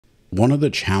One of the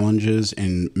challenges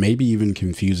and maybe even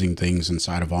confusing things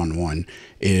inside of ON1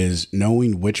 is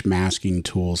knowing which masking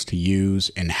tools to use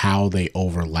and how they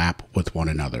overlap with one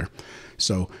another.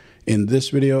 So in this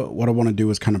video, what I want to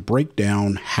do is kind of break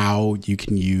down how you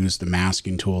can use the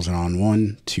masking tools in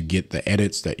ON1 to get the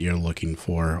edits that you're looking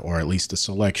for, or at least the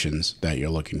selections that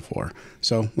you're looking for.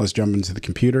 So let's jump into the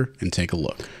computer and take a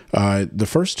look. The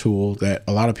first tool that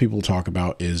a lot of people talk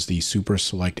about is the Super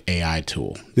Select AI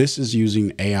tool. This is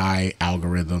using AI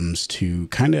algorithms to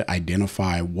kind of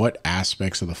identify what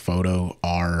aspects of the photo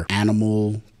are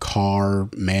animal, car,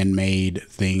 man-made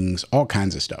things, all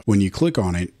kinds of stuff. When you click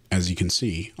on it, as you can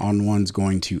see, ON1's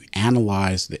going to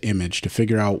analyze the image to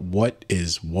figure out what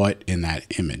is what in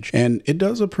that image. And it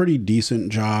does a pretty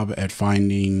decent job at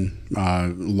finding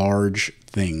large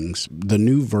things. The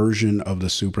new version of the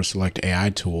Super Select AI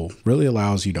tool really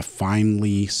allows you to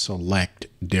finely select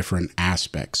different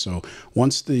aspects. So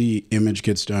once the image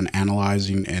gets done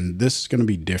analyzing, and this is going to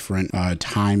be different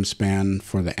time span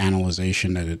for the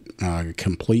analyzation that it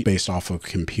complete based off of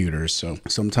computers. So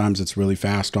sometimes it's really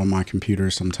fast on my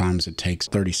computer, sometimes it takes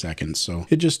 30 seconds. So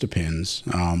it just depends.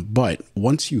 But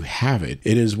once you have it,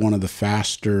 it is one of the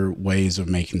faster ways of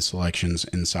making selections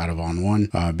inside of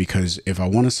ON1 because if I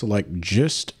want to select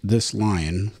just this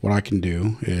lion, what I can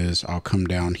do is I'll come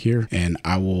down here and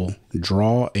I will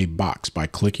draw a box by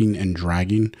clicking and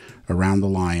dragging around the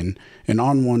lion. And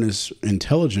ON1 is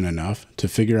intelligent enough to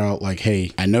figure out like,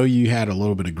 hey, I know you had a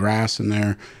little bit of grass in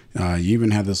there. You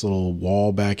even had this little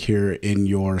wall back here in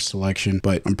your selection,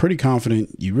 but I'm pretty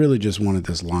confident you really just wanted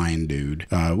this lion dude,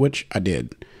 which I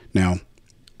did. Now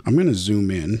I'm going to zoom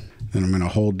in and I'm going to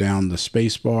hold down the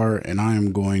space bar and I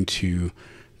am going to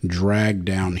drag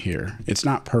down here. It's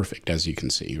not perfect, as you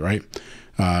can see, right?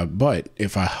 But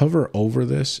if I hover over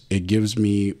this, it gives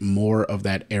me more of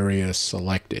that area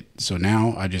selected. So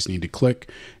now I just need to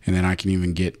click and then I can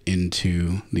even get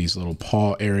into these little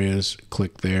paw areas,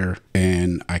 click there,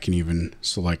 and I can even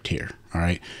select here. All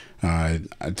right. I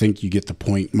think you get the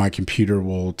point. My computer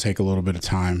will take a little bit of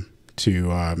time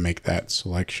to make that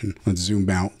selection. Let's zoom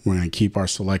out. We're going to keep our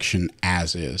selection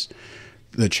as is.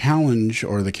 The challenge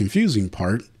or the confusing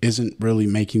part isn't really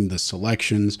making the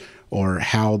selections or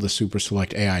how the Super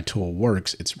Select AI tool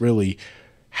works. It's really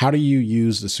how do you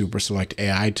use the Super Select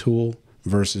AI tool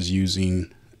versus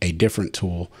using a different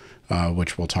tool,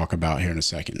 which we'll talk about here in a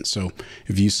second. So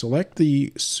if you select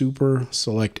the Super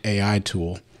Select AI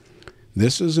tool,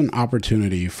 this is an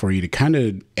opportunity for you to kind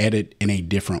of edit in a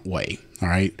different way. All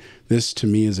right. This to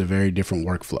me is a very different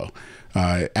workflow.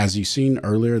 As you've seen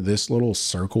earlier, this little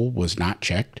circle was not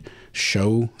checked.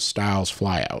 Show styles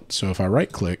flyout. So if I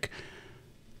right click,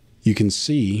 you can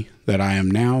see that I am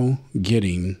now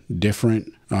getting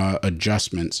different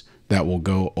adjustments that will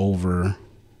go over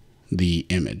the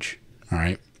image. All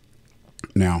right.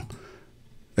 Now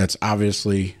that's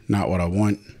obviously not what I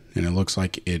want. And it looks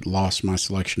like it lost my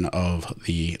selection of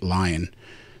the lion.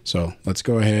 So let's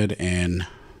go ahead and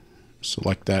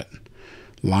select that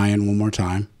lion one more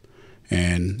time.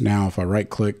 And now if I right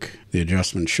click, the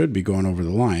adjustment should be going over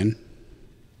the lion.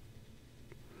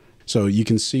 So you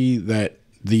can see that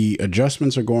the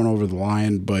adjustments are going over the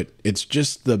lion, but it's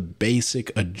just the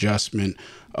basic adjustment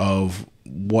of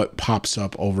what pops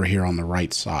up over here on the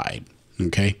right side.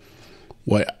 Okay.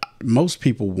 What most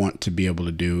people want to be able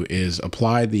to do is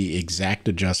apply the exact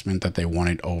adjustment that they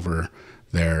wanted over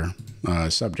their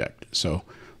subject. So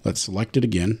let's select it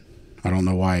again. I don't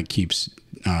know why it keeps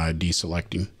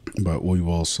deselecting, but we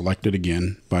will select it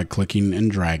again by clicking and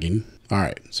dragging. All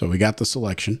right, so we got the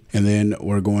selection, and then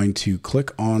we're going to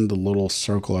click on the little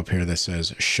circle up here that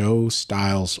says Show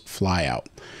Styles Flyout.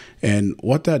 And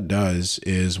what that does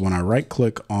is when I right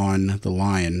click on the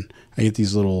lion, I get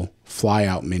these little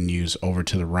flyout menus over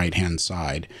to the right hand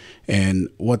side. And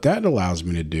what that allows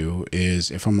me to do is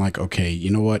if I'm like, okay,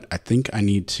 you know what? I think I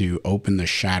need to open the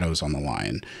shadows on the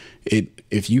lion.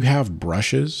 If you have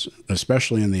brushes,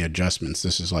 especially in the adjustments,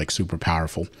 this is like super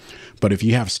powerful. But if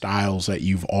you have styles that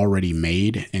you've already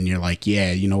made and you're like,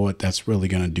 yeah, you know what? That's really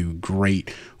going to do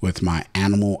great with my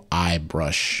animal eye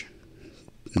brush.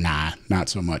 Nah, not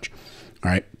so much.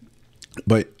 All right.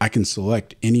 But I can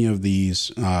select any of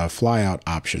these flyout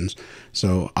options.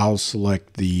 So I'll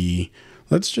select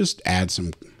let's just add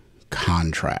some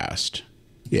contrast.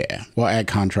 Yeah, we'll add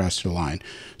contrast to the line.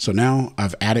 So now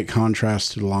I've added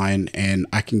contrast to the line and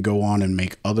I can go on and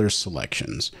make other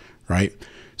selections, right?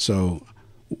 So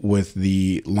with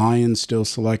the lion still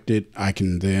selected, I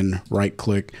can then right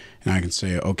click and I can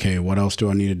say, okay, what else do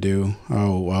I need to do?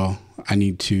 Oh, well, I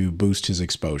need to boost his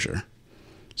exposure.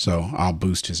 So I'll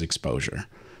boost his exposure.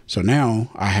 So now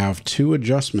I have two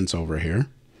adjustments over here.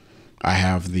 I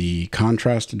have the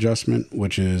contrast adjustment,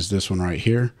 which is this one right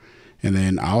here. And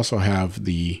then I also have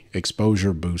the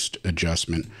exposure boost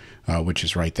adjustment, which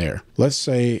is right there. Let's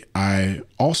say I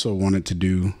also wanted to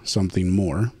do something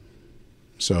more.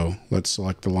 So let's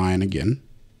select the lion again.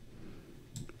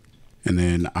 And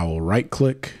then I will right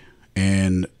click,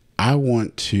 and I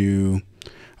want to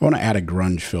add a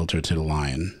grunge filter to the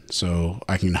lion. So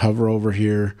I can hover over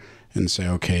here and say,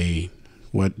 okay,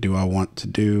 what do I want to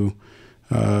do?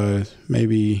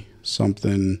 Maybe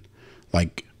something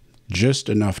like just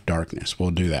enough darkness.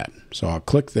 We'll do that. So I'll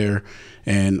click there,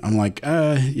 and I'm like,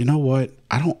 you know what?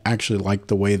 I don't actually like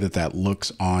the way that that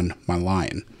looks on my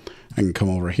lion. I can come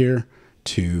over here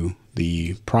to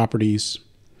the properties,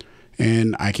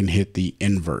 and I can hit the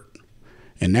invert.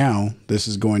 And now this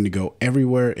is going to go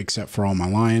everywhere except for on my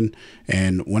lion.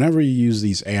 And whenever you use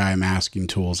these AI masking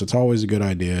tools, it's always a good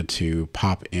idea to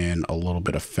pop in a little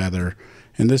bit of feather.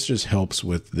 And this just helps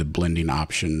with the blending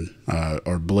option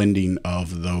or blending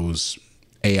of those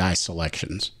AI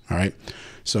selections. All right.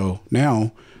 So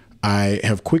now I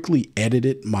have quickly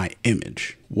edited my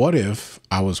image. What if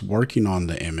I was working on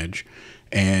the image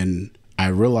and I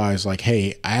realized like,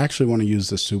 hey, I actually want to use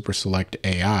the super select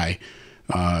AI,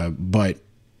 but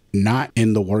not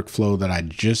in the workflow that I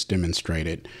just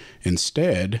demonstrated.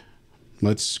 Instead,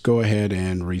 let's go ahead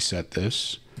and reset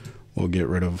this. We'll get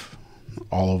rid of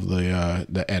all of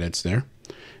the edits there,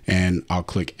 and I'll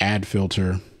click add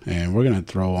filter, and we're going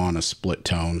to throw on a split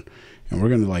tone, and we're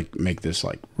going to like make this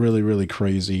like really, really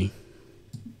crazy.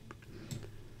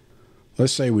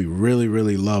 Let's say we really,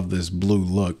 really love this blue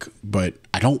look, but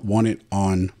I don't want it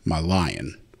on my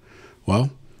lion.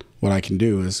 Well, what I can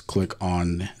do is click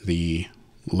on the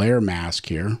layer mask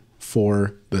here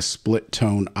for the split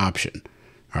tone option.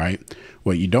 All right.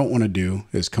 What you don't want to do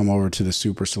is come over to the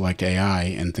super select AI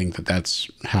and think that that's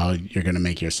how you're going to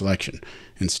make your selection.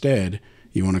 Instead,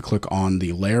 you want to click on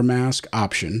the layer mask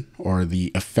option or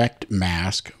the effect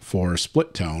mask for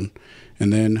split tone.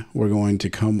 And then we're going to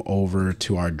come over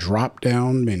to our drop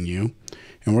down menu,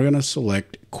 and we're going to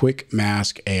select quick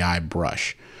mask AI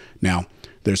brush. Now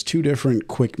there's two different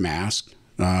quick masks.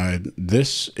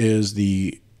 This is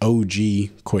the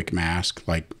OG quick mask,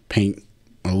 like paint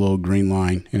a little green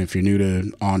line. And if you're new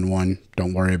to ON1,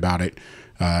 don't worry about it.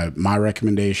 My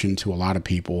recommendation to a lot of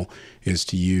people is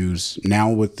to use,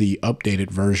 now with the updated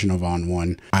version of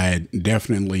ON1, I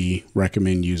definitely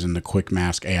recommend using the quick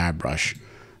mask AI brush.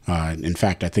 In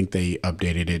fact, I think they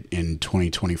updated it in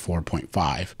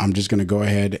 2024.5. I'm just going to go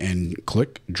ahead and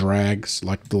click, drag,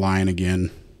 select the line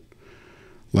again.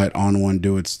 Let ON1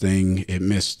 do its thing. It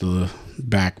missed the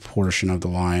back portion of the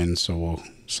lion, so we'll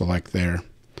select there.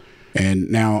 And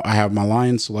now I have my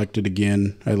lion selected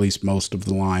again, at least most of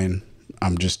the lion.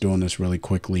 I'm just doing this really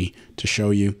quickly to show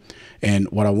you. And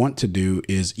what I want to do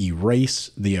is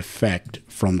erase the effect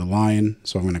from the lion.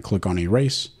 So I'm going to click on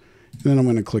erase, and then I'm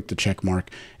going to click the check mark,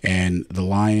 and the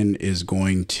lion is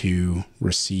going to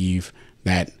receive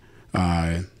that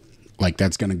like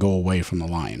that's going to go away from the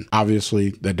lion.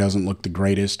 Obviously, that doesn't look the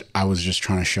greatest. I was just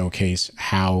trying to showcase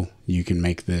how you can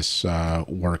make this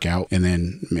work out. And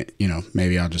then, you know,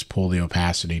 maybe I'll just pull the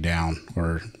opacity down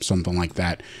or something like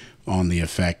that on the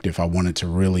effect if I wanted to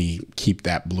really keep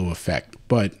that blue effect.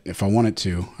 But if I wanted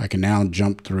to, I can now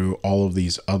jump through all of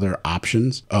these other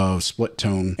options of split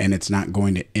tone, and it's not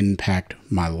going to impact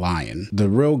my lion. The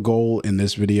real goal in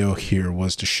this video here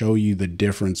was to show you the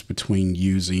difference between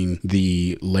using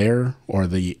the layer or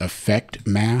the effect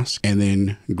mask and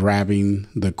then grabbing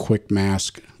the quick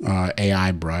mask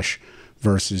AI brush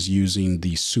versus using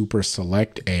the super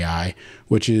select AI,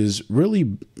 which is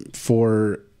really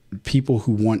for people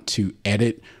who want to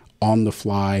edit on the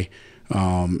fly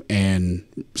and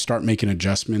start making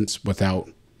adjustments without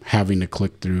having to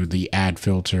click through the add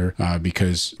filter,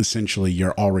 because essentially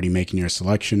you're already making your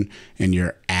selection and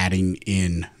you're adding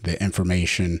in the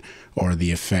information or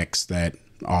the effects that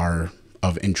are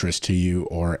of interest to you,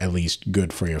 or at least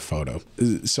good for your photo.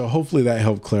 So hopefully that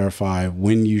helped clarify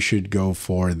when you should go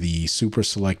for the super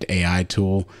select AI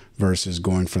tool versus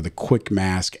going for the quick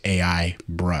mask AI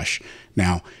brush.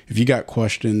 Now, if you got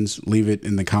questions, leave it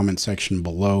in the comment section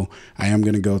below. I am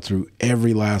going to go through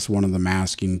every last one of the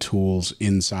masking tools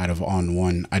inside of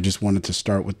ON1. I just wanted to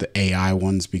start with the AI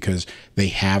ones because they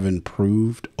have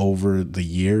improved over the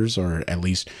years, or at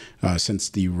least since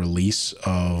the release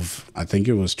of, I think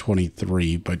it was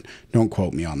 23, but don't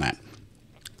quote me on that.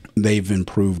 They've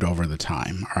improved over the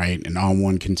time, all right? And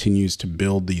ON1 continues to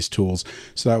build these tools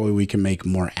so that way we can make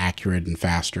more accurate and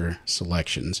faster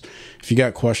selections. If you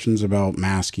got questions about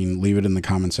masking, leave it in the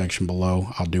comment section below.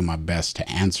 I'll do my best to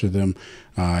answer them.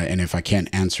 And if I can't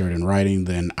answer it in writing,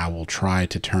 then I will try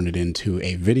to turn it into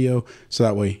a video so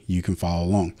that way you can follow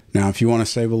along. Now, if you want to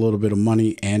save a little bit of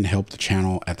money and help the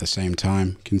channel at the same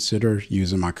time, consider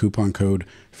using my coupon code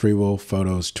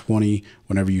FreeWillPhotos20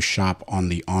 whenever you shop on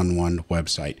the ON1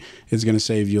 website. It's going to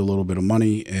save you a little bit of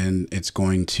money, and it's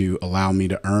going to allow me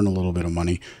to earn a little bit of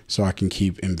money so I can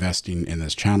keep investing in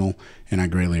this channel, and I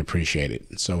greatly appreciate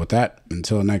it. So with that,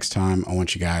 until next time, I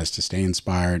want you guys to stay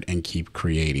inspired and keep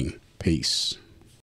creating. Peace.